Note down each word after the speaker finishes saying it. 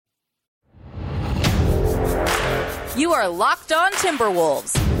You are Locked On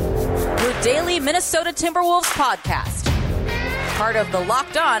Timberwolves, your daily Minnesota Timberwolves podcast. Part of the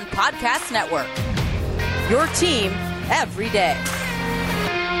Locked On Podcast Network. Your team every day.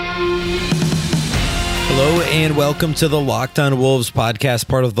 Hello and welcome to the Locked On Wolves podcast,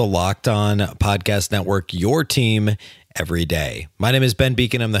 part of the Locked On Podcast Network, your team every day. My name is Ben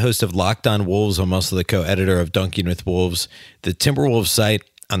Beacon. I'm the host of Locked On Wolves. I'm also the co-editor of Dunking with Wolves, the Timberwolves site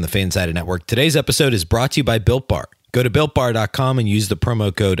on the Fansided Network. Today's episode is brought to you by Built Bar. Go to BuiltBar.com and use the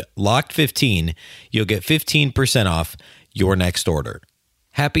promo code LOCKED15. You'll get 15% off your next order.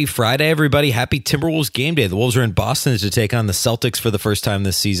 Happy Friday, everybody. Happy Timberwolves game day. The Wolves are in Boston to take on the Celtics for the first time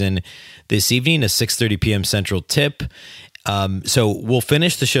this season. This evening, a 6:30 p.m. Central tip. So we'll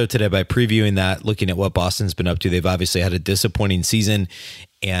finish the show today by previewing that, looking at what Boston's been up to. They've obviously had a disappointing season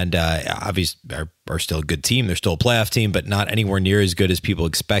and obviously are still a good team. They're still a playoff team, but not anywhere near as good as people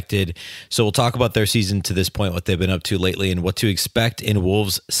expected. So we'll talk about their season to this point, what they've been up to lately, and what to expect in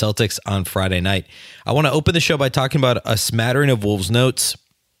Wolves Celtics on Friday night. I want to open the show by talking about a smattering of Wolves notes.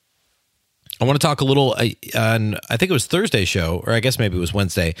 I want to talk a little on, I think it was Thursday's show, or I guess maybe it was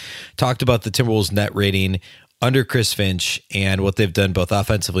Wednesday, talked about the Timberwolves net rating under Chris Finch and what they've done both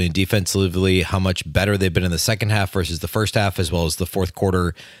offensively and defensively, how much better they've been in the second half versus the first half, as well as the fourth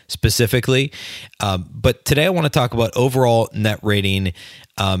quarter specifically. But today I want to talk about overall net rating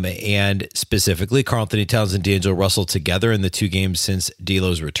and specifically Karl-Anthony Towns and D'Angelo Russell together in the two games since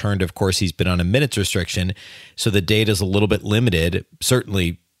D'Lo's returned. Of course, he's been on a minutes restriction, so the data is a little bit limited,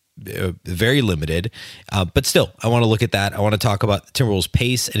 certainly very limited, but still, I want to look at that. I want to talk about the Timberwolves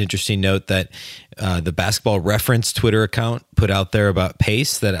pace. An interesting note that the Basketball Reference Twitter account put out there about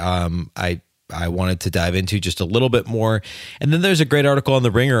pace that I wanted to dive into just a little bit more. And then there's a great article on The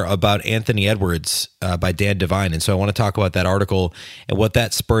Ringer about Anthony Edwards by Dan Devine. And so I want to talk about that article and what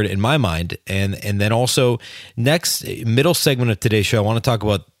that spurred in my mind. And then also next middle segment of today's show, I want to talk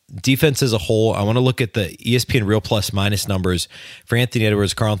about defense as a whole. I want to look at the ESPN Real Plus minus numbers for Anthony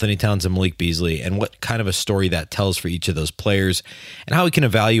Edwards, Karl-Anthony Towns, and Malik Beasley, and what kind of a story that tells for each of those players and how we can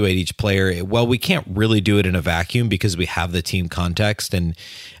evaluate each player. Well, we can't really do it in a vacuum because we have the team context, and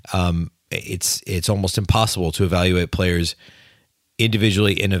it's almost impossible to evaluate players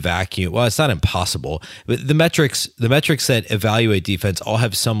individually in a vacuum. Well, it's not impossible, but the metrics that evaluate defense all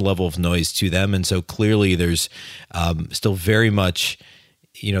have some level of noise to them, and so clearly there's still very much,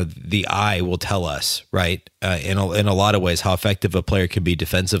 the eye will tell us, right, in a lot of ways how effective a player can be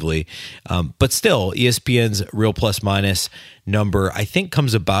defensively. But still, ESPN's real plus minus number, I think,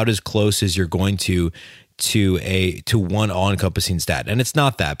 comes about as close as you're going to one all-encompassing stat. And it's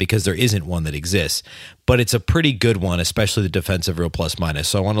not that, because there isn't one that exists, but it's a pretty good one, especially the defensive real plus minus.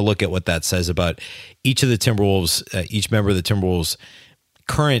 So I want to look at what that says about each of the Timberwolves, each member of the Timberwolves'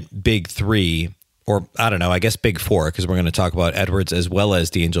 current big three, or I don't know, I guess big four, because we're going to talk about Edwards as well as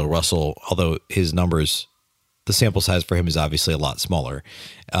D'Angelo Russell, although his numbers, the sample size for him is obviously a lot smaller.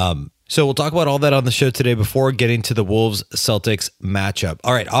 So we'll talk about all that on the show today before getting to the Wolves-Celtics matchup.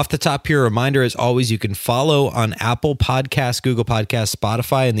 All right, off the top here, a reminder, as always, you can follow on Apple Podcasts, Google Podcasts,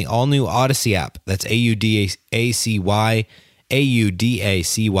 Spotify, and the all-new Odyssey app. That's Audacy,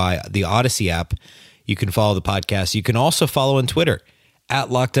 the Odyssey app. You can follow the podcast. You can also follow on Twitter, at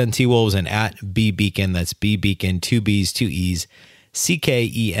Locked On T-Wolves and at BBeacon. That's BBeacon, 2 B's, 2 E's,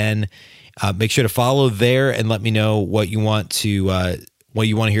 CKEN. Make sure to follow there and let me know what you want to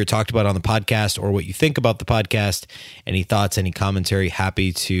hear talked about on the podcast, or what you think about the podcast. Any thoughts, any commentary,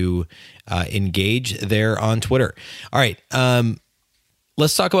 happy to engage there on Twitter. All right,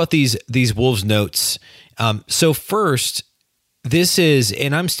 let's talk about these Wolves notes. So first, this is,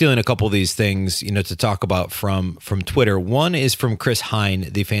 and I'm stealing a couple of these things, to talk about from Twitter. One is from Chris Hine,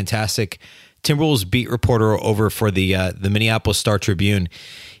 the fantastic Timberwolves beat reporter over for the Minneapolis Star-Tribune.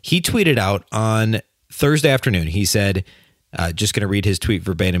 He tweeted out on Thursday afternoon. He said, just going to read his tweet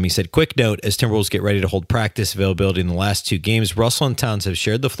verbatim. He said, "Quick note, as Timberwolves get ready to hold practice availability in the last two games, Russell and Towns have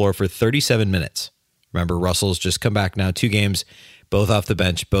shared the floor for 37 minutes. Remember, Russell's just come back now, 2 games, both off the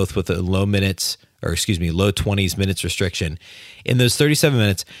bench, both with a low 20s minutes restriction. In those 37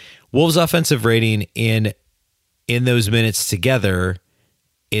 minutes, Wolves' offensive rating in those minutes together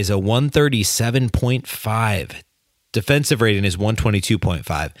is a 137.5. Defensive rating is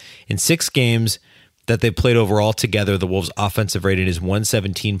 122.5. In 6 games that they've played overall together, the Wolves' offensive rating is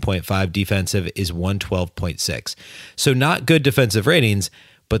 117.5. Defensive is 112.6. So not good defensive ratings,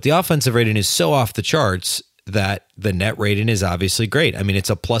 but the offensive rating is so off the charts that the net rating is obviously great. I mean, it's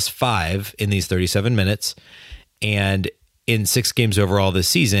a +5 in these 37 minutes, and in 6 games overall this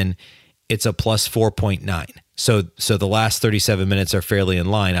season, it's a +4.9. So the last 37 minutes are fairly in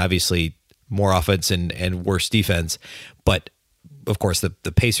line. Obviously, more offense and worse defense. But of course,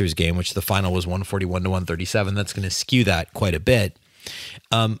 the Pacers game, which the final was 141-137, that's going to skew that quite a bit.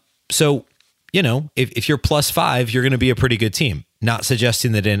 So, if you're +5, you're going to be a pretty good team. Not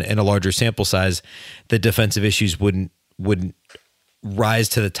suggesting that in a larger sample size, the defensive issues wouldn't rise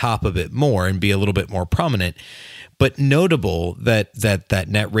to the top a bit more and be a little bit more prominent. But notable that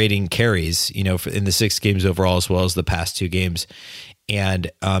net rating carries, in the 6 games overall, as well as the past 2 games. And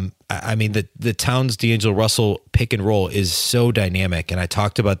I mean, the Towns D'Angelo Russell pick and roll is so dynamic. And I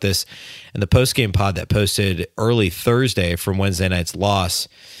talked about this in the post-game pod that posted early Thursday from Wednesday night's loss,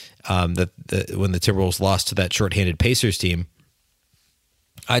 when the Timberwolves lost to that shorthanded Pacers team.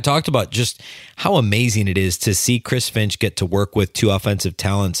 I talked about just how amazing it is to see Chris Finch get to work with 2 offensive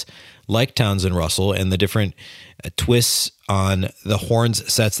talents like Towns and Russell, and the different twists on the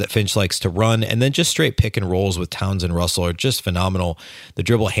horns sets that Finch likes to run, and then just straight pick and rolls with Towns and Russell are just phenomenal. The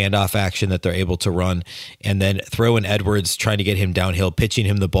dribble handoff action that they're able to run, and then throw in Edwards, trying to get him downhill, pitching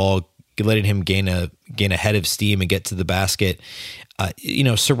him the ball, letting him gain a head of steam and get to the basket.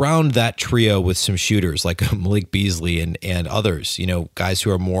 Surround that trio with some shooters like Malik Beasley and others, guys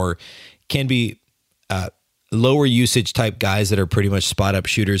who can be lower usage type guys that are pretty much spot up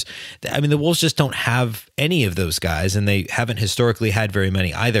shooters. I mean, the Wolves just don't have any of those guys, and they haven't historically had very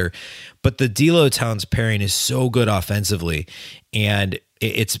many either. But the D'Lo Towns pairing is so good offensively, and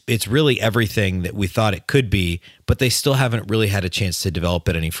it's really everything that we thought it could be, but they still haven't really had a chance to develop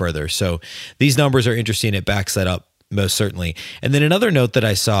it any further. So these numbers are interesting. It backs that up most certainly. And then another note that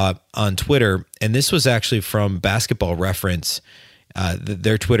I saw on Twitter, and this was actually from Basketball Reference,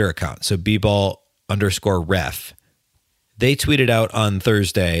 their Twitter account. So bball_ref. They tweeted out on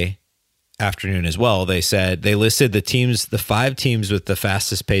Thursday afternoon as well. They said they listed the 5 teams with the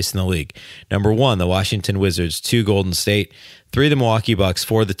fastest pace in the league. Number 1, the Washington Wizards, 2, Golden State, 3, the Milwaukee Bucks,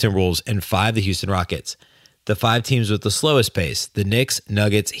 4, the Timberwolves, and 5, the Houston Rockets. The 5 teams with the slowest pace, the Knicks,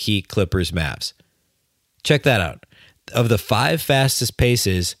 Nuggets, Heat, Clippers, Mavs. Check that out. Of the 5 fastest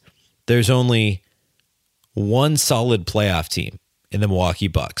paces, there's only 1 solid playoff team in the Milwaukee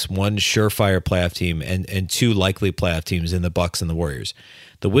Bucks, 1 surefire playoff team, and 2 likely playoff teams in the Bucks and the Warriors.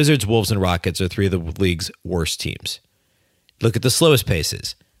 The Wizards, Wolves, and Rockets are 3 of the league's worst teams. Look at the slowest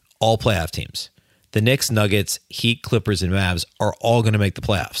paces, all playoff teams. The Knicks, Nuggets, Heat, Clippers, and Mavs are all going to make the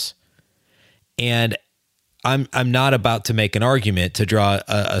playoffs. And I'm not about to make an argument to draw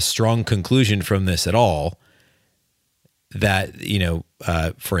a strong conclusion from this at all. That,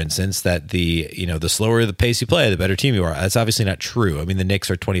 for instance, that the slower the pace you play, the better team you are. That's obviously not true. I mean, the Knicks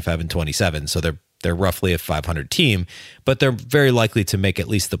are 25-27, so they're roughly a 500 team, but they're very likely to make at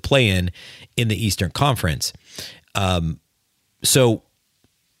least the play-in in the Eastern Conference. So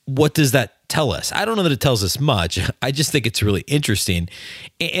what does that tell us? I don't know that it tells us much. I just think it's really interesting.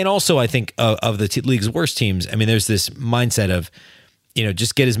 And also, I think of the league's worst teams, I mean, there's this mindset of,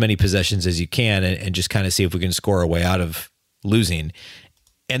 just get as many possessions as you can and just kind of see if we can score our way out of losing.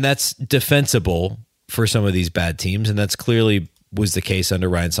 And that's defensible for some of these bad teams. And that's clearly was the case under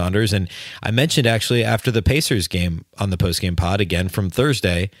Ryan Saunders. And I mentioned actually after the Pacers game on the postgame pod again from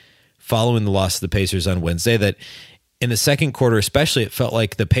Thursday, following the loss of the Pacers on Wednesday, that in the second quarter especially, it felt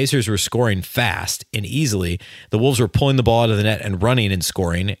like the Pacers were scoring fast and easily. The Wolves were pulling the ball out of the net and running and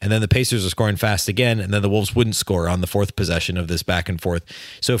scoring, and then the Pacers were scoring fast again, and then the Wolves wouldn't score on the 4th possession of this back and forth.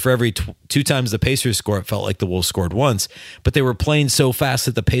 So for every 2 times the Pacers score, it felt like the Wolves scored once, but they were playing so fast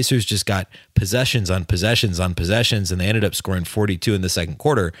that the Pacers just got possessions on possessions on possessions, and they ended up scoring 42 in the second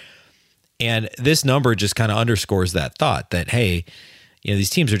quarter. And this number just kind of underscores that thought that, hey,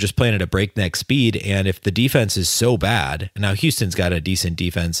 these teams are just playing at a breakneck speed, and if the defense is so bad, and now Houston's got a decent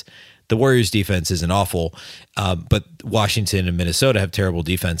defense, the Warriors' defense isn't awful, but Washington and Minnesota have terrible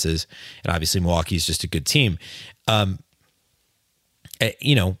defenses, and obviously Milwaukee's just a good team. If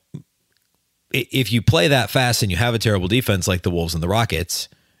you play that fast and you have a terrible defense like the Wolves and the Rockets,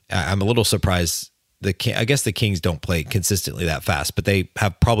 I'm a little surprised. I guess the Kings don't play consistently that fast, but they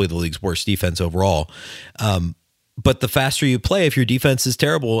have probably the league's worst defense overall. But the faster you play, if your defense is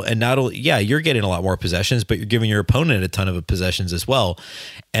terrible, and not only, you're getting a lot more possessions, but you're giving your opponent a ton of possessions as well.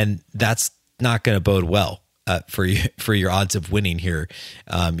 And that's not going to bode well for your odds of winning here,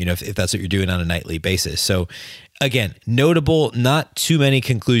 if that's what you're doing on a nightly basis. So again, notable, not too many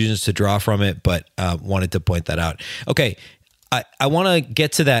conclusions to draw from it, but wanted to point that out. Okay. I want to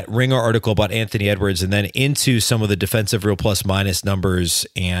get to that Ringer article about Anthony Edwards and then into some of the defensive real plus minus numbers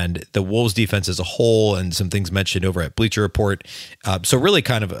and the Wolves defense as a whole and some things mentioned over at Bleacher Report. So really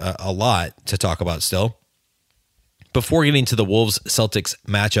kind of a lot to talk about still. Before getting to the Wolves-Celtics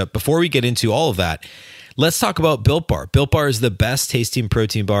matchup, before we get into all of that, Let's talk about Built Bar. Built Bar is the best tasting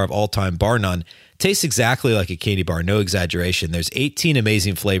protein bar of all time, bar none. Tastes exactly like a candy bar, no exaggeration. There's 18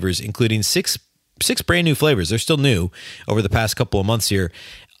 amazing flavors, including six brand new flavors. They're still new over the past couple of months here.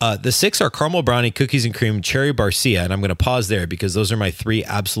 The 6 are caramel brownie, cookies and cream, cherry barcia, and I'm going to pause there because those are my 3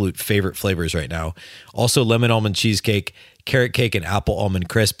 absolute favorite flavors right now. Also, lemon almond cheesecake, carrot cake, and apple almond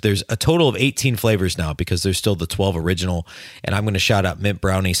crisp. There's a total of 18 flavors now because there's still the 12 original, and I'm going to shout out mint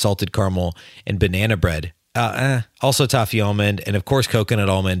brownie, salted caramel, and banana bread. Also toffee almond, and of course coconut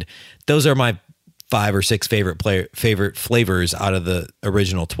almond. Those are my 5 or 6 favorite flavors out of the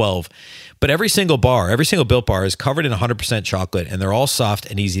original 12. But every single Built Bar is covered in 100% chocolate, and they're all soft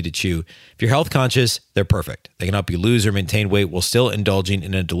and easy to chew. If you're health conscious, they're perfect. They can help you lose or maintain weight while still indulging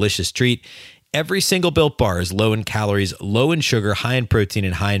in a delicious treat. Every single Built Bar is low in calories, low in sugar, high in protein,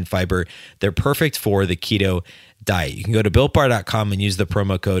 and high in fiber. They're perfect for the keto diet. You can go to BuiltBar.com and use the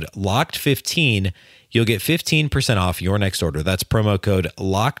promo code LOCKED15. You'll get 15% off your next order. That's promo code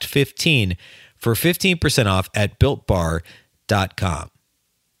LOCKED15 for 15% off at BuiltBar.com.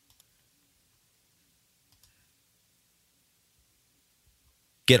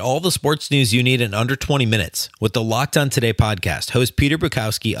 Get all the sports news you need in under 20 minutes with the Locked On Today podcast. Host Peter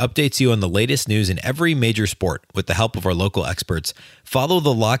Bukowski updates you on the latest news in every major sport with the help of our local experts. Follow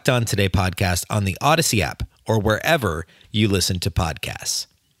the Locked On Today podcast on the Odyssey app or wherever you listen to podcasts.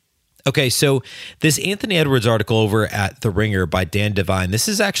 Okay, so this Anthony Edwards article over at The Ringer by Dan Devine, this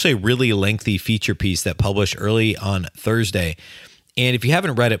is actually a really lengthy feature piece that published early on Thursday. And if you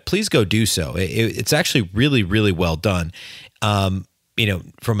haven't read it, please go do so. It's actually really, really well done.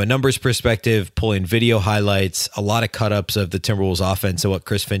 From a numbers perspective, pulling video highlights, a lot of cut-ups of the Timberwolves offense and what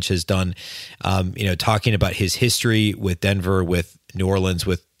Chris Finch has done, talking about his history with Denver, with New Orleans,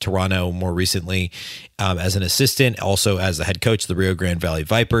 with Toronto more recently as an assistant, also as the head coach of the Rio Grande Valley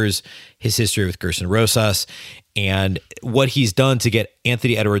Vipers, his history with Gerson Rosas, and what he's done to get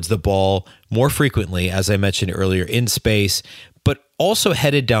Anthony Edwards the ball more frequently, as I mentioned earlier, in space, but also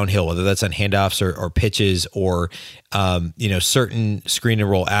headed downhill, whether that's on handoffs or pitches or, certain screen and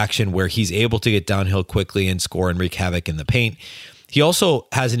roll action where he's able to get downhill quickly and score and wreak havoc in the paint. He also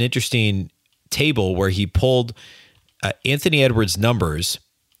has an interesting table where he pulled Anthony Edwards' numbers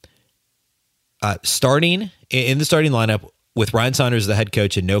starting in the starting lineup with Ryan Saunders as the head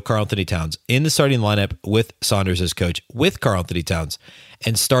coach and no Karl-Anthony Towns, in the starting lineup with Saunders as coach with Karl-Anthony Towns,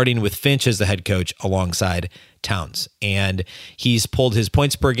 and starting with Finch as the head coach alongside Towns. And he's pulled his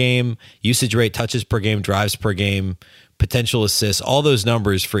points per game, usage rate, touches per game, drives per game, potential assists, all those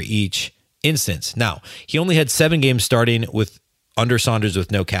numbers for each instance. Now, he only had 7 games starting with under Saunders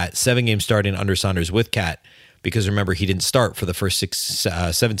with no Cat, 7 games starting under Saunders with Cat, because remember, he didn't start for the first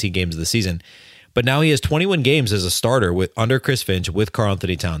 17 games of the season. But now he has 21 games as a starter with under Chris Finch with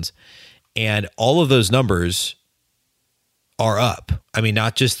Karl-Anthony Towns. And all of those numbers are up. I mean,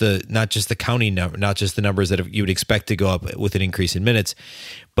 not just the counting number, not just the numbers that you would expect to go up with an increase in minutes,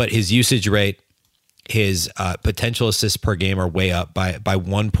 but his usage rate, his potential assists per game are way up by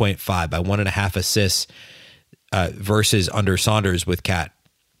 1.5, by 1.5 assists versus under Saunders with Cat.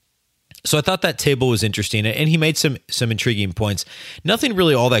 So I thought that table was interesting, and he made some intriguing points. Nothing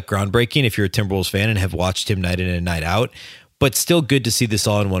really all that groundbreaking if you're a Timberwolves fan and have watched him night in and night out, but still good to see this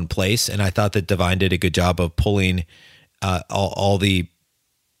all in one place. And I thought that Devine did a good job of pulling all the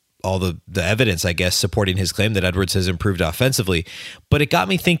evidence, I guess, supporting his claim that Edwards has improved offensively. But it got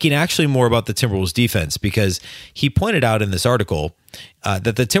me thinking actually more about the Timberwolves defense, because he pointed out in this article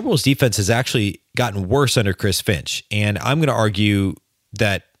that the Timberwolves defense has actually gotten worse under Chris Finch. And I'm going to argue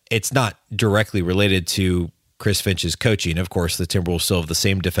that it's not directly related to Chris Finch's coaching. Of course, the Timberwolves still have the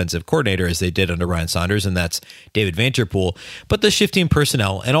same defensive coordinator as they did under Ryan Saunders, and that's David Vanterpool. But the shifting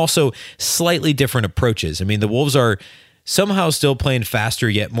personnel and also slightly different approaches. I mean, the Wolves are somehow still playing faster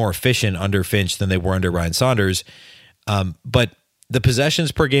yet more efficient under Finch than they were under Ryan Saunders. But the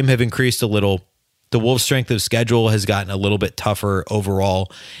possessions per game have increased a little. The Wolves' strength of schedule has gotten a little bit tougher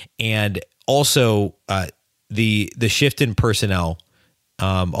overall. And also the shift in personnel.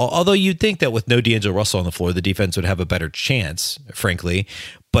 Although you'd think that with no D'Angelo Russell on the floor, the defense would have a better chance, frankly.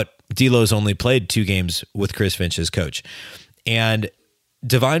 But D'Lo's only played 2 games with Chris Finch as coach. And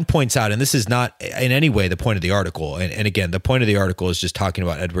Devine points out, and this is not in any way the point of the article, and again, the point of the article is just talking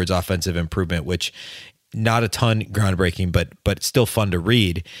about Edwards' offensive improvement, which not a ton groundbreaking, but still fun to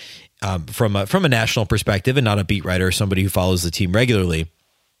read from a national perspective and not a beat writer or somebody who follows the team regularly.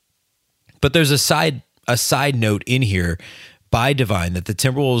 But there's a side note in here by Devine that the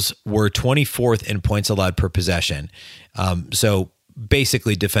Timberwolves were 24th in points allowed per possession. So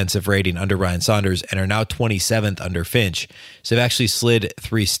basically defensive rating under Ryan Saunders and are now 27th under Finch. So they've actually slid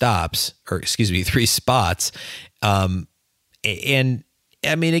 3 spots. And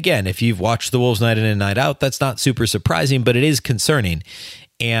I mean, again, if you've watched the Wolves night in and night out, that's not super surprising, but it is concerning.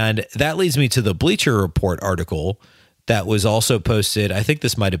 And that leads me to the Bleacher Report article that was also posted. I think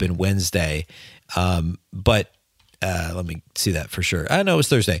this might have been Wednesday, but let me see that for sure. I know it was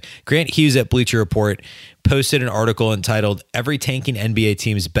Thursday. Grant Hughes at Bleacher Report posted an article entitled "Every Tanking NBA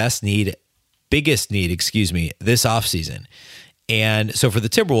Team's Biggest Need, this offseason." And so for the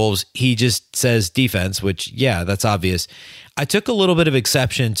Timberwolves, he just says defense, which, yeah, that's obvious. I took a little bit of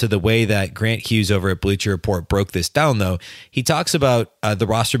exception to the way that Grant Hughes over at Bleacher Report broke this down, though. He talks about the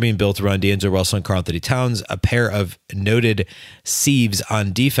roster being built around D'Angelo Russell and Karl-Anthony Towns, a pair of noted sieves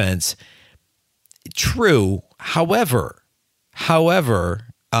on defense. True. However,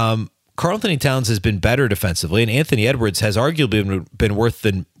 Karl-Anthony Towns has been better defensively, and Anthony Edwards has arguably been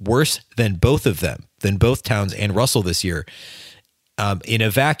worse than both Towns and Russell this year. In a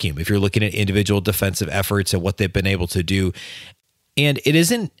vacuum, if you're looking at individual defensive efforts and what they've been able to do. And it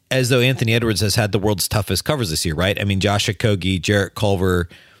isn't as though Anthony Edwards has had the world's toughest covers this year, right? I mean, Josh Okogie, Jarrett Culver,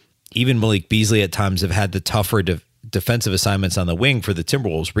 even Malik Beasley at times have had the tougher defensive assignments on the wing for the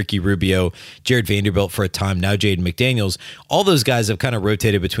Timberwolves. Ricky Rubio, Jared Vanderbilt for a time, now Jaden McDaniels. All those guys have kind of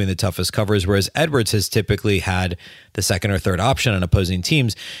rotated between the toughest covers, whereas Edwards has typically had the second or third option on opposing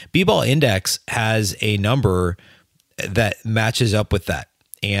teams. B-Ball Index has a number that matches up with that.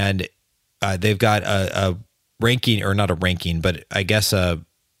 And they've got a ranking, or not a ranking, but I guess a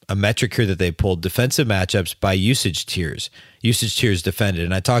metric here that they pulled: defensive matchups by usage tiers defended.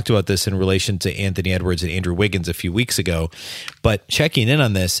 And I talked about this in relation to Anthony Edwards and Andrew Wiggins a few weeks ago, but checking in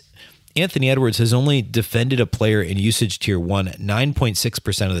on this, Anthony Edwards has only defended a player in usage tier 1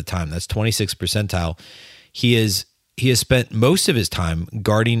 9.6% of the time. That's 26th percentile. He has spent most of his time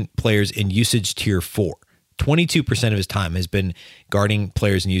guarding players in usage tier 4. 22% of his time has been guarding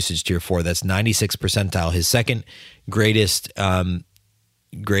players in usage tier 4. That's 96th percentile. His second greatest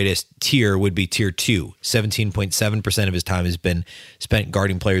tier would be tier 2. 17.7% of his time has been spent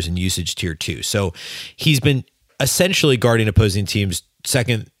guarding players in usage tier 2. So he's been essentially guarding opposing teams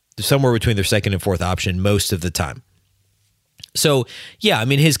somewhere between their second and fourth option most of the time. So, yeah, I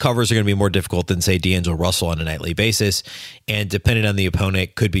mean, his covers are going to be more difficult than, say, D'Angelo Russell on a nightly basis, and depending on the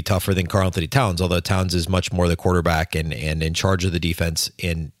opponent, could be tougher than Karl-Anthony Towns, although Towns is much more the quarterback and in charge of the defense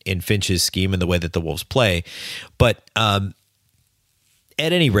in Finch's scheme and the way that the Wolves play. But at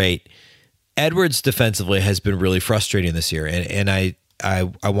any rate, Edwards defensively has been really frustrating this year, and I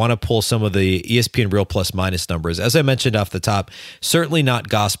want to pull some of the ESPN Real Plus Minus numbers. As I mentioned off the top, certainly not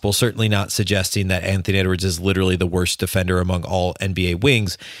gospel, certainly not suggesting that Anthony Edwards is literally the worst defender among all NBA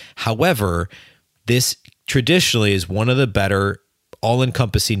wings. However, this traditionally is one of the better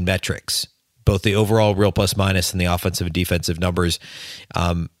all-encompassing metrics, both the overall Real Plus Minus and the offensive and defensive numbers.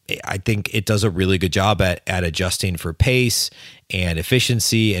 I think it does a really good job at adjusting for pace and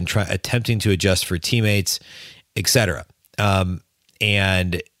efficiency and attempting to adjust for teammates, etc.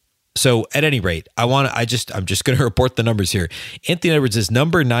 And so at any rate, I'm just going to report the numbers here. Anthony Edwards is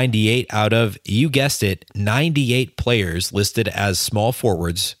number 98 out of, you guessed it, 98 players listed as small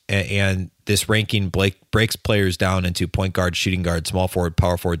forwards. And this ranking breaks players down into point guard, shooting guard, small forward,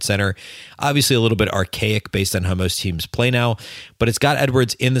 power forward, center. Obviously a little bit archaic based on how most teams play now, but it's got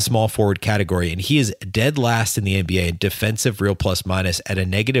Edwards in the small forward category, and he is dead last in the NBA in defensive Real Plus Minus at a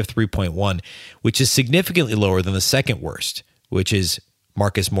negative 3.1, which is significantly lower than the second worst, which is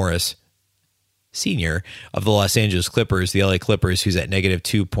Marcus Morris Sr. of the Los Angeles Clippers, the LA Clippers, who's at negative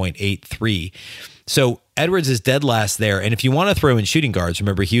 2.83. So Edwards is dead last there. And if you want to throw in shooting guards,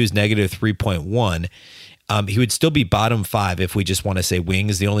 remember he was negative 3.1. He would still be bottom 5 if we just want to say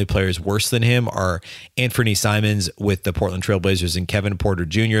wings. The only players worse than him are Anthony Simons with the Portland Trailblazers and Kevin Porter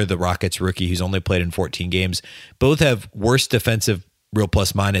Jr., the Rockets rookie, who's only played in 14 games. Both have worse defensive Real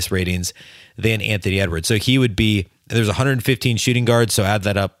Plus Minus ratings than Anthony Edwards. So he would be, there's 115 shooting guards, so add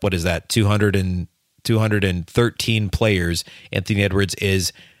that up. What is that? 213 players. Anthony Edwards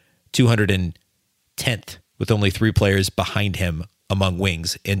is 210th with only 3 players behind him among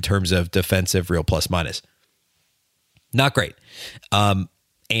wings in terms of defensive Real Plus Minus. Not great.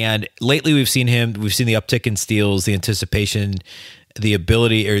 And lately we've seen the uptick in steals, the anticipation, the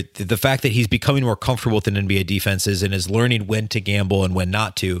ability, or the fact that he's becoming more comfortable with an NBA defenses and is learning when to gamble and when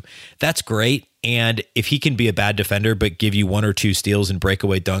not to. That's great. And if he can be a bad defender but give you 1 or 2 steals and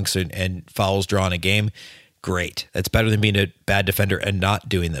breakaway dunks and fouls drawn a game, great. That's better than being a bad defender and not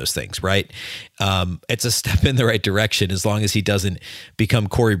doing those things, right? It's a step in the right direction as long as he doesn't become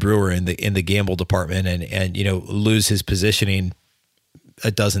Corey Brewer in the gamble department and lose his positioning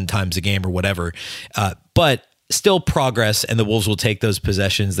a dozen times a game or whatever. But still progress, and the Wolves will take those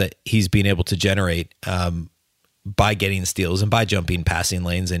possessions that he's been able to generate by getting steals and by jumping passing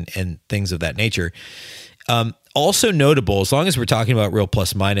lanes and things of that nature. Also notable, as long as we're talking about real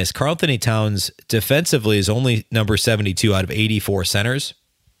plus minus, Karl-Anthony Towns defensively is only number 72 out of 84 centers,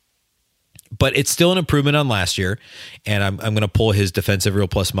 but it's still an improvement on last year. And I'm going to pull his defensive real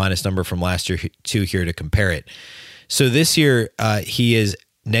plus minus number from last year too here to compare it. So this year he is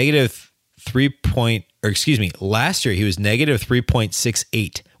negative last year he was negative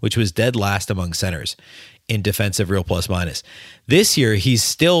 3.68, which was dead last among centers in defensive real plus minus. This year, he's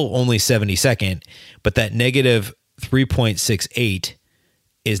still only 72nd, but that negative 3.68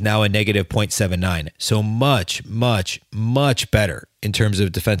 is now a negative 0.79. So much, much, much better in terms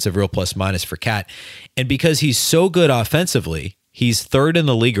of defensive real plus minus for Cat. And because he's so good offensively, he's third in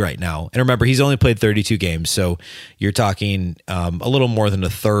the league right now. And remember, he's only played 32 games. So you're talking a little more than a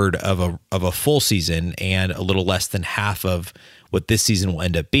third of a full season and a little less than half of what this season will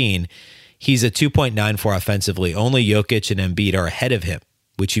end up being. He's a 2.94 offensively. Only Jokic and Embiid are ahead of him,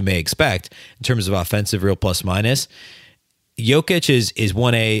 which you may expect in terms of offensive real plus minus. Jokic is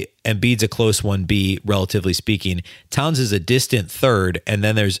 1A, Embiid's a close 1B, relatively speaking. Towns is a distant third, and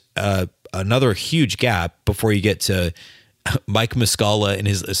then there's another huge gap before you get to Mike Muscala and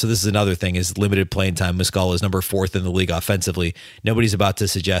his. So this is another thing: is limited playing time. Muscala is number 4th in the league offensively. Nobody's about to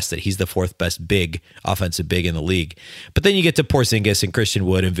suggest that he's the 4th best offensive big in the league. But then you get to Porzingis and Christian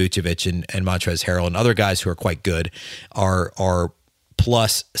Wood and Vucevic and Montrezl Harrell and other guys who are quite good are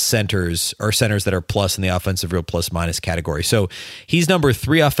plus centers, or centers that are plus in the offensive real plus minus category. So he's number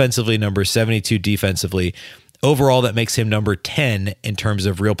 3 offensively, number 72 defensively. Overall, that makes him number 10 in terms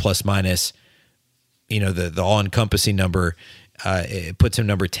of real plus minus. You know, the all-encompassing number, it puts him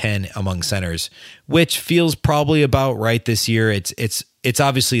number 10 among centers, which feels probably about right this year. It's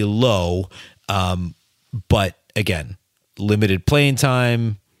obviously low, but again, limited playing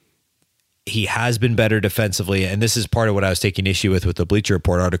time. He has been better defensively, and this is part of what I was taking issue with the Bleacher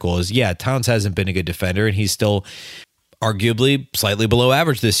Report article is, Towns hasn't been a good defender, and he's still arguably slightly below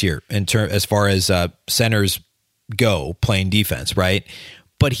average this year as far as centers go playing defense, right?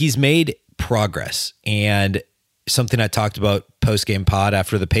 But he's made progress, and something I talked about post-game pod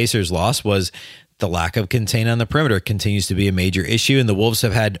after the Pacers loss was the lack of contain on the perimeter continues to be a major issue, and the Wolves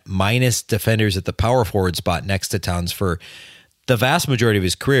have had minus defenders at the power forward spot next to Towns for the vast majority of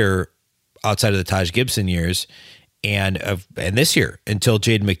his career outside of the Taj Gibson years and this year until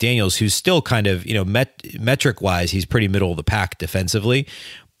Jaden McDaniels, who's still kind of, metric-wise, he's pretty middle of the pack defensively,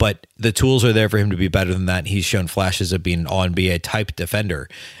 but the tools are there for him to be better than that. He's shown flashes of being an All-NBA type defender,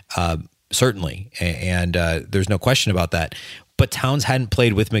 certainly, and there's no question about that. But Towns hadn't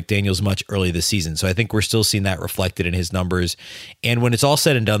played with McDaniels much early this season, so I think we're still seeing that reflected in his numbers. And when it's all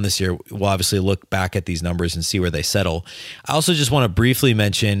said and done this year, we'll obviously look back at these numbers and see where they settle. I also just want to briefly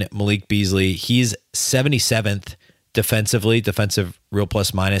mention Malik Beasley. He's 77th defensively, defensive real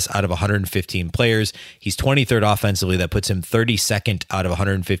plus minus out of 115 players. He's 23rd offensively. That puts him 32nd out of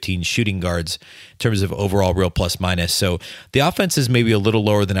 115 shooting guards in terms of overall real plus minus. So the offense is maybe a little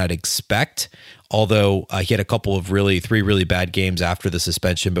lower than I'd expect, although he had a couple of three really bad games after the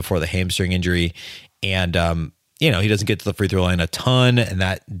suspension before the hamstring injury. And, he doesn't get to the free throw line a ton, and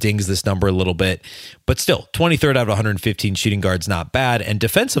that dings this number a little bit. But still, 23rd out of 115 shooting guards, not bad. And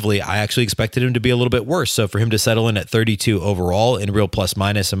defensively, I actually expected him to be a little bit worse. So for him to settle in at 32 overall in real plus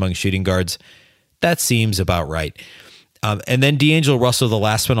minus among shooting guards, that seems about right. And then D'Angelo Russell, the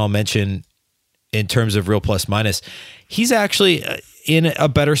last one I'll mention in terms of real plus minus, he's actually in a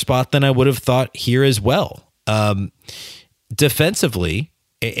better spot than I would have thought here as well. Defensively,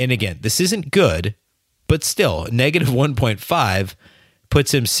 and again, this isn't good, but still, negative 1.5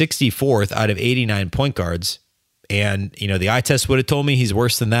 puts him 64th out of 89 point guards. And, the eye test would have told me he's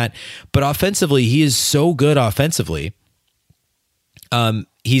worse than that. But offensively, he is so good offensively.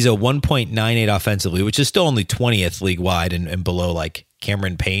 He's a 1.98 offensively, which is still only 20th league-wide and below like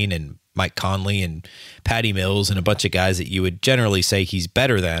Cameron Payne and Mike Conley and Patty Mills and a bunch of guys that you would generally say he's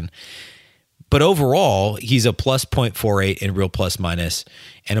better than. But overall, he's a plus 0.48 in real plus minus,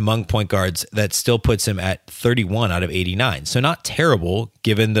 and among point guards, that still puts him at 31 out of 89. So not terrible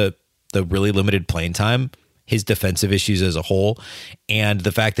given the really limited playing time, his defensive issues as a whole, and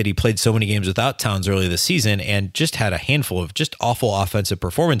the fact that he played so many games without Towns early this season and just had a handful of just awful offensive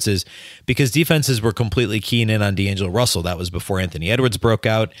performances because defenses were completely keying in on D'Angelo Russell. That was before Anthony Edwards broke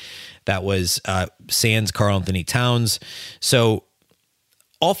out. That was sans Karl-Anthony Towns. So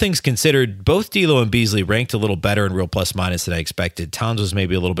all things considered, both D'Lo and Beasley ranked a little better in real plus minus than I expected. Towns was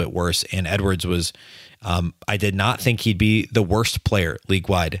maybe a little bit worse, and Edwards was, I did not think he'd be the worst player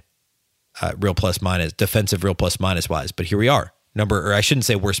league-wide, real plus minus, defensive real plus minus wise, but here we are. Or I shouldn't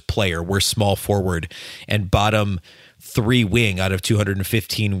say worst player, worst small forward, and bottom 3 wing out of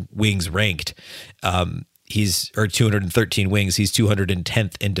 215 wings ranked. He's 213 wings. He's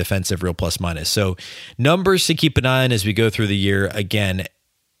 210th in defensive real plus minus. So numbers to keep an eye on as we go through the year. Again,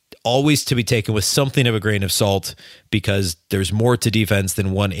 always to be taken with something of a grain of salt because there's more to defense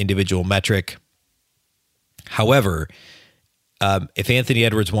than one individual metric. However, if Anthony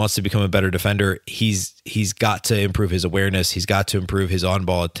Edwards wants to become a better defender, he's got to improve his awareness. He's got to improve his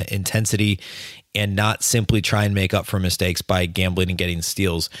on-ball intensity and not simply try and make up for mistakes by gambling and getting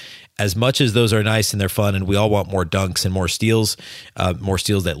steals. As much as those are nice and they're fun and we all want more dunks and more steals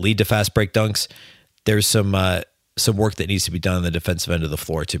that lead to fast break dunks, there's some work that needs to be done on the defensive end of the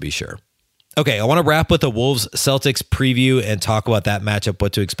floor, to be sure. Okay, I want to wrap with a Wolves-Celtics preview and talk about that matchup,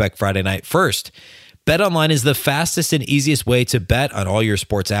 what to expect Friday night. First, BetOnline is the fastest and easiest way to bet on all your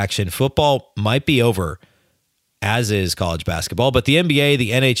sports action. Football might be over, as is college basketball, but the NBA, the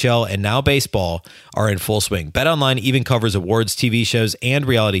NHL, and now baseball are in full swing. BetOnline even covers awards, TV shows, and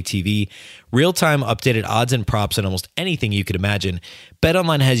reality TV. Real-time updated odds and props on almost anything you could imagine.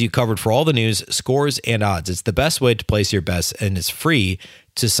 BetOnline has you covered for all the news, scores, and odds. It's the best way to place your bets, and it's free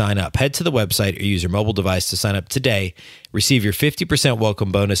to sign up. Head to the website or use your mobile device to sign up today. Receive your 50% welcome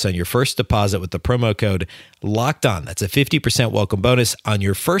bonus on your first deposit with the promo code LOCKEDON. That's a 50% welcome bonus on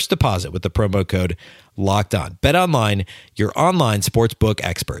your first deposit with the promo code LOCKEDON. BetOnline, your online sportsbook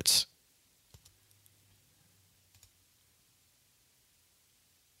experts.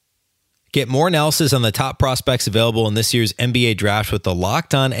 Get more analysis on the top prospects available in this year's NBA Draft with the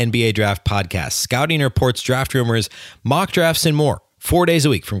Locked On NBA Draft podcast. Scouting reports, draft rumors, mock drafts, and more. 4 days a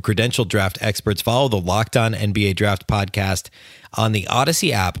week from credentialed draft experts. Follow the Locked On NBA Draft podcast on the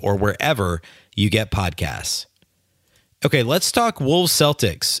Odyssey app or wherever you get podcasts. Okay, let's talk Wolves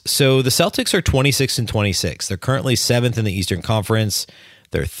Celtics. So the Celtics are 26-26. They're currently 7th in the Eastern Conference.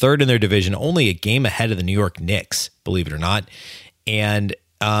 They're 3rd in their division, only a game ahead of the New York Knicks, believe it or not. And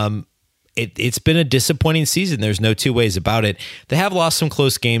it's been a disappointing season. There's no two ways about it. They have lost some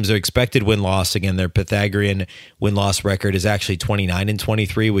close games. Their expected win-loss, again, their Pythagorean win-loss record is actually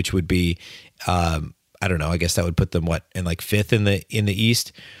 29-23, which would be, I don't know, I guess that would put them, in like 5th in the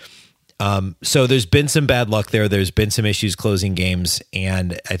East. So there's been some bad luck there. There's been some issues closing games,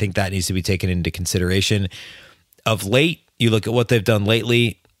 and I think that needs to be taken into consideration. Of late, you look at what they've done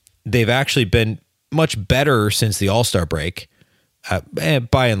lately, they've actually been much better since the All-Star break.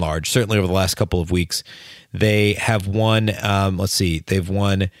 By and large, certainly over the last couple of weeks, they have won, they've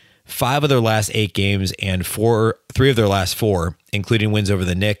won 5 of their last 8 games and 3 of their last 4, including wins over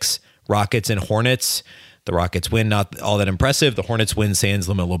the Knicks, Rockets, and Hornets. The Rockets win, not all that impressive. The Hornets win, sans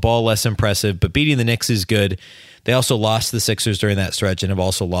LaMelo Ball, less impressive, but beating the Knicks is good. They also lost to the Sixers during that stretch and have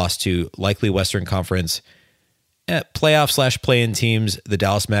also lost to likely Western Conference playoff/play-in teams, the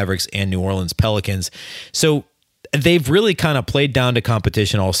Dallas Mavericks and New Orleans Pelicans. So they've really kind of played down to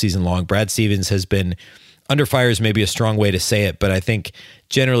competition all season long. Brad Stevens has been under fire is maybe a strong way to say it, but I think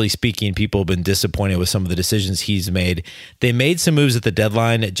generally speaking, people have been disappointed with some of the decisions he's made. They made some moves at the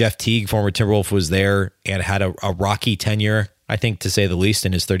deadline. Jeff Teague, former Timberwolf, was there and had a rocky tenure, I think, to say the least,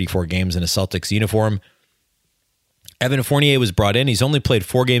 in his 34 games in a Celtics uniform. Evan Fournier was brought in. He's only played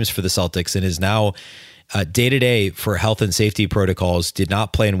 4 games for the Celtics and is now day-to-day for health and safety protocols. Did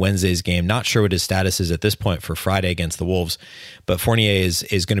not play in Wednesday's game. Not sure what his status is at this point for Friday against the Wolves, but Fournier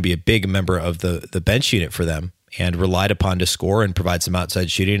is going to be a big member of the bench unit for them and relied upon to score and provide some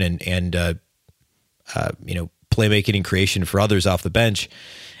outside shooting and playmaking and creation for others off the bench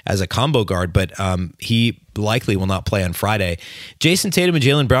as a combo guard, but he likely will not play on Friday. Jason Tatum and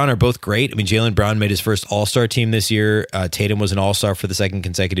Jaylen Brown are both great. I mean, Jaylen Brown made his first All-Star team this year. Tatum was an All-Star for the 2nd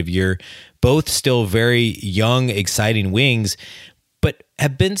consecutive year. Both still very young, exciting wings, but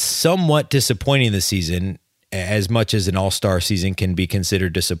have been somewhat disappointing this season, as much as an All-Star season can be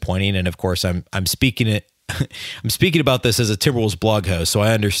considered disappointing. And of course, I'm speaking about this as a Timberwolves blog host, so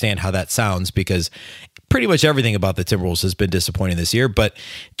I understand how that sounds because pretty much everything about the Timberwolves has been disappointing this year. But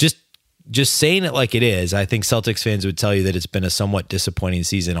just saying it like it is, I think Celtics fans would tell you that it's been a somewhat disappointing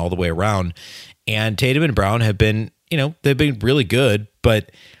season all the way around. And Tatum and Brown have been, they've been really good,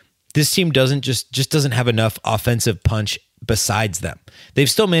 but this team doesn't have enough offensive punch besides them. They've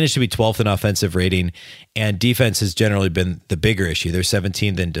still managed to be 12th in offensive rating, and defense has generally been the bigger issue. They're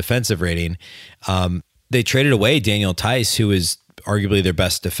 17th in defensive rating. They traded away Daniel Tice, who is arguably their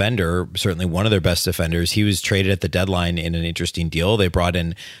best defender, certainly one of their best defenders. He was traded at the deadline in an interesting deal. They brought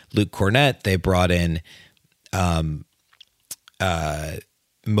in Luke Cornett. They brought in Mo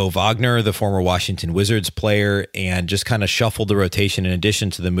Wagner, the former Washington Wizards player, and just kind of shuffled the rotation in addition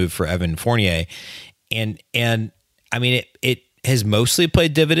to the move for Evan Fournier. And I mean, it has mostly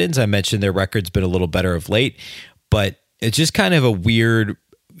played dividends. I mentioned their record's been a little better of late, but it's just kind of a weird,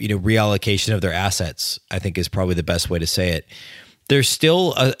 reallocation of their assets, I think is probably the best way to say it. They're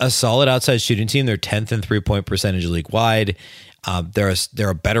still a solid outside shooting team. They're 10th in 3-point percentage league-wide. They're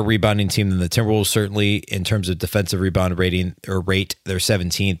a better rebounding team than the Timberwolves, certainly in terms of defensive rebound rating or rate. They're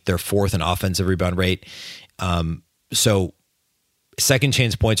 17th. They're 4th in offensive rebound rate. So second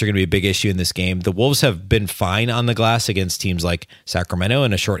chance points are going to be a big issue in this game. The Wolves have been fine on the glass against teams like Sacramento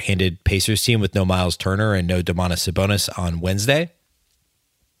and a shorthanded Pacers team with no Miles Turner and no Domantas Sabonis on Wednesday.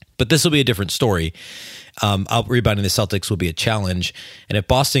 But this will be a different story. Out rebounding the Celtics will be a challenge. And if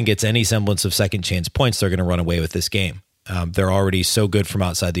Boston gets any semblance of second chance points, they're going to run away with this game. They're already so good from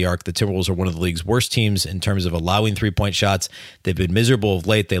outside the arc. The Timberwolves are one of the league's worst teams in terms of allowing 3-point shots. They've been miserable of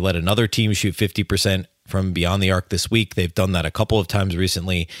late. They let another team shoot 50% from beyond the arc this week. They've done that a couple of times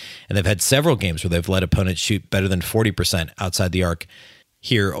recently, and they've had several games where they've let opponents shoot better than 40% outside the arc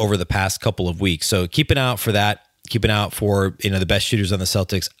here over the past couple of weeks. So keep an eye out for that. Keep an eye out for the best shooters on the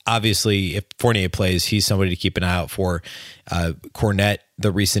Celtics. Obviously, if Fournier plays, he's somebody to keep an eye out for. Cornette,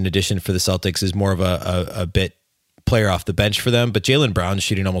 the recent addition for the Celtics, is more of a bit player off the bench for them, but Jaylen Brown's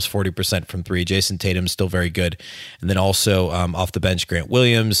shooting almost 40% from three. Jason Tatum's still very good. And then also off the bench, Grant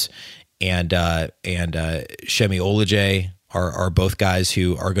Williams and Shemi Olajuwon are both guys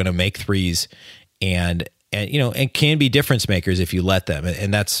who are going to make threes and can be difference makers if you let them.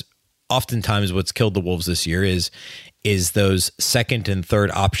 And that's oftentimes what's killed the Wolves this year is those second and third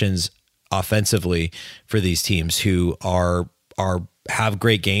options offensively for these teams who have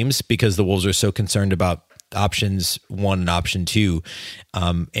great games because the Wolves are so concerned about options 1 and option 2.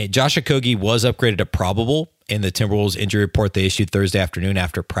 Josh Okogie was upgraded to probable in the Timberwolves injury report they issued Thursday afternoon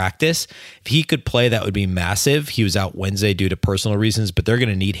after practice. If he could play, that would be massive. He was out Wednesday due to personal reasons, but they're going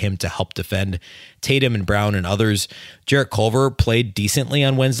to need him to help defend Tatum and Brown and others. Jarrett Culver played decently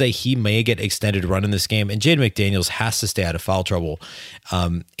on Wednesday. He may get extended run in this game, and Jaden McDaniels has to stay out of foul trouble.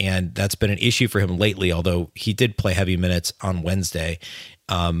 And that's been an issue for him lately, although he did play heavy minutes on Wednesday.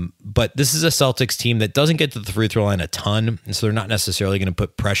 But this is a Celtics team that doesn't get to the free throw line a ton, and so they're not necessarily going to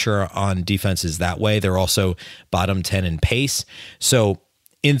put pressure on defenses that way. They're also bottom 10 in pace. So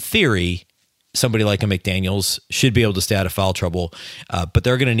in theory, somebody like a McDaniels should be able to stay out of foul trouble, but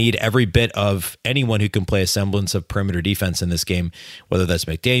they're going to need every bit of anyone who can play a semblance of perimeter defense in this game, whether that's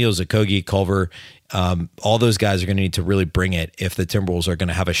McDaniels, Okogie, Culver. All those guys are going to need to really bring it if the Timberwolves are going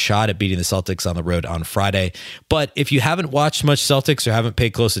to have a shot at beating the Celtics on the road on Friday. But if you haven't watched much Celtics or haven't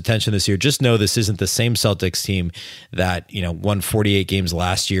paid close attention this year, just know this isn't the same Celtics team that won 48 games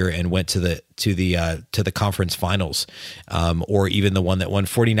last year and went to the conference finals, or even the one that won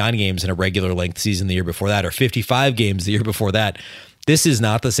 49 games in a regular length season the year before that, or 55 games the year before that. This is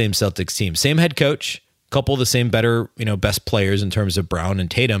not the same Celtics team. Same head coach, couple of the same better, best players in terms of Brown and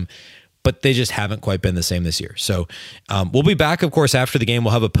Tatum, but they just haven't quite been the same this year. So we'll be back, of course, after the game.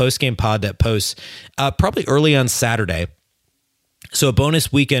 We'll have a post-game pod that posts probably early on Saturday. So a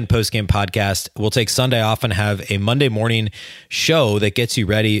bonus weekend post-game podcast. We'll take Sunday off and have a Monday morning show that gets you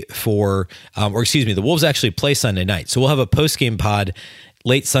ready for, the Wolves actually play Sunday night. So we'll have a post-game pod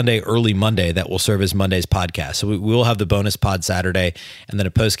late Sunday, early Monday that will serve as Monday's podcast. So we will have the bonus pod Saturday and then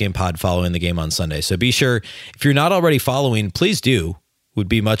a post-game pod following the game on Sunday. So be sure, if you're not already following, please do. Would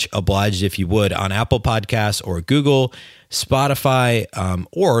be much obliged if you would, on Apple Podcasts or Google, Spotify,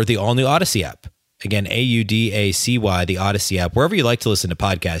 or the all-new Odyssey app. Again, AUDACY, the Odyssey app. Wherever you like to listen to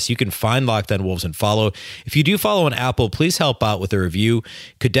podcasts, you can find Locked On Wolves and follow. If you do follow on Apple, please help out with a review.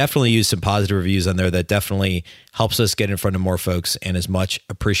 Could definitely use some positive reviews on there. That definitely helps us get in front of more folks and is much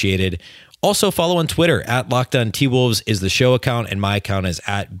appreciated. Also, follow on Twitter. At Locked On T-Wolves is the show account, and my account is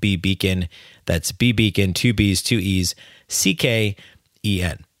at BBeacon. That's BBeacon, 2 B's, 2 E's, CKEN.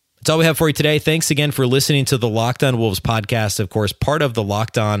 That's all we have for you today. Thanks again for listening to the Locked On Wolves podcast, of course, part of the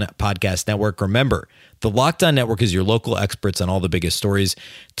Locked On Podcast Network. Remember, the Locked On Network is your local experts on all the biggest stories.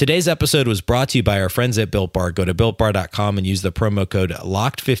 Today's episode was brought to you by our friends at Built Bar. Go to BuiltBar.com and use the promo code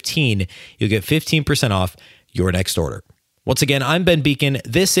LOCKED15. You'll get 15% off your next order. Once again, I'm Ben Beacon.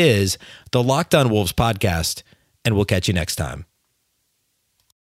 This is the Locked On Wolves podcast, and we'll catch you next time.